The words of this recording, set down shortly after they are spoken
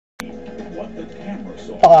The camera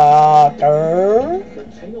saw. Potter. The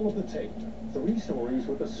tale of the tape. 3 stories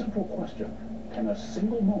with a simple question. Can a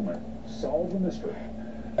single moment solve the mystery?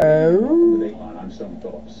 Welcome to Dateline. I'm Stone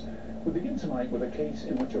Phillips. We begin tonight with a case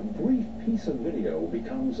in which a brief piece of video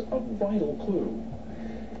becomes a vital clue.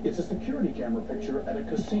 It's a security camera picture at a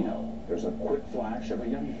casino. There's a quick flash of a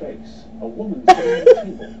young face. A woman sitting at a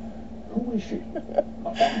table. Who is she?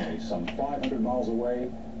 A family some 500 miles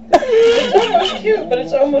away. It's almost cute, but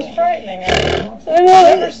it's almost frightening. I've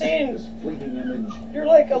never seen. You're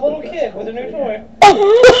like a little kid with a new toy.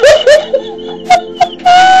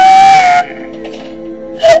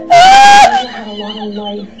 Had a lot of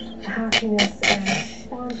life, happiness, and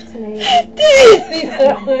spontaneity. Did you see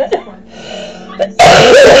that one?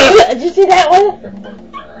 Did you see that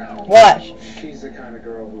one? Watch. She's the kind of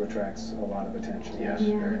girl who attracts a lot of attention. Yes,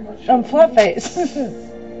 Yeah. very much. I'm flat face.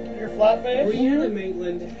 Your flat face? Brianna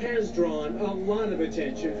Maitland has drawn a lot of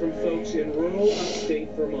attention from folks in rural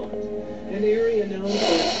upstate Vermont, an area known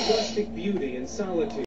for its rustic beauty and solitude.